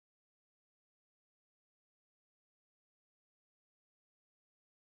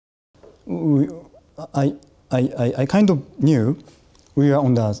I kind of knew we were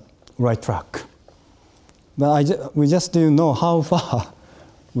on the right track. But we just didn't know how far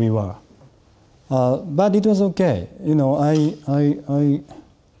we were. But it was okay. You know, I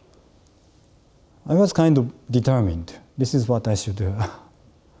was kind of determined. This is what I should do.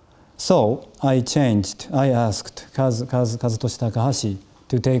 So I asked Kazutoshi Takahashi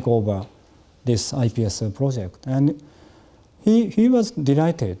to take over this IPS project. And he was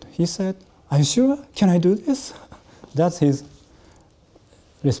delighted. He said, "Are you sure? Can I do this?" That's his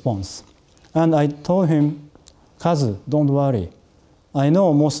response. And I told him, "Kazu, don't worry. I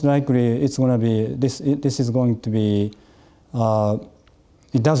know most likely it's going to be, this is going to be,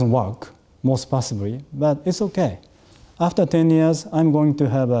 it doesn't work, most possibly, but it's okay. After 10 years, I'm going to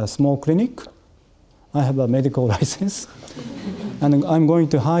have a small clinic. I have a medical license. And I'm going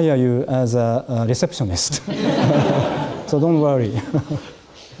to hire you as a receptionist. So don't worry."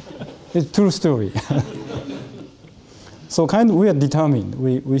 It's a true story. So we are determined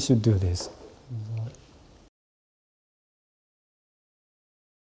we should do this.